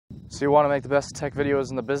So you want to make the best tech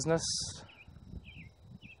videos in the business?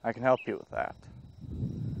 I can help you with that.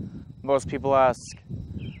 Most people ask,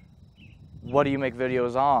 what do you make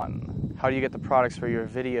videos on? How do you get the products for your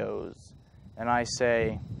videos? And I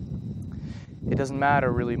say, it doesn't matter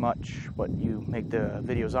really much what you make the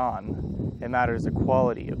videos on. It matters the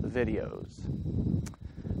quality of the videos.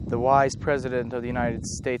 The wise president of the United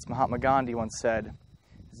States, Mahatma Gandhi, once said,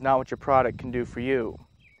 it's not what your product can do for you,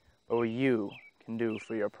 but what you can do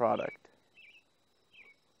for your product.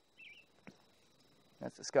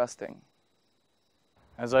 That's disgusting.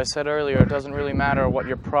 As I said earlier, it doesn't really matter what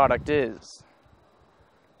your product is.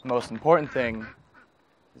 The most important thing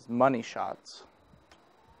is money shots.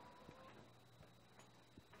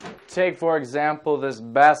 Take, for example, this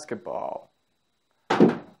basketball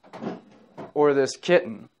or this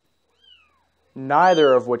kitten,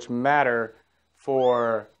 neither of which matter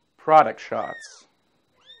for product shots.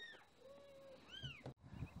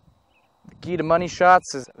 The key to money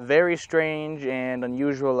shots is very strange and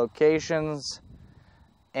unusual locations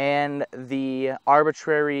and the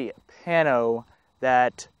arbitrary pano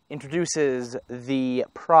that introduces the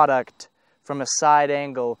product from a side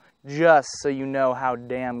angle just so you know how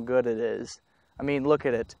damn good it is. I mean, look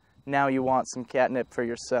at it. Now you want some catnip for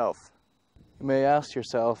yourself. You may ask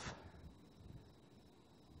yourself,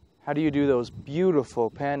 how do you do those beautiful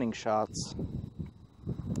panning shots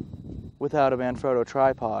without a Manfrotto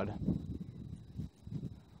tripod?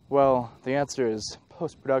 Well, the answer is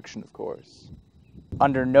post-production, of course.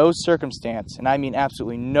 Under no circumstance, and I mean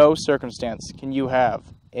absolutely no circumstance, can you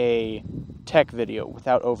have a tech video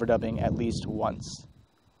without overdubbing at least once.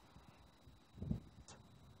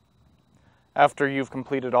 After you've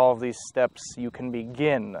completed all of these steps, you can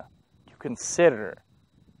begin to consider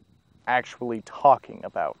actually talking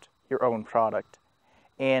about your own product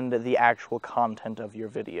and the actual content of your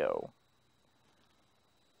video.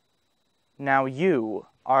 Now you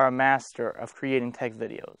are a master of creating tech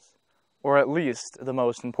videos, or at least the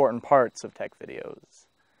most important parts of tech videos.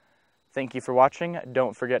 Thank you for watching.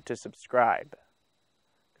 Don't forget to subscribe.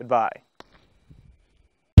 Goodbye.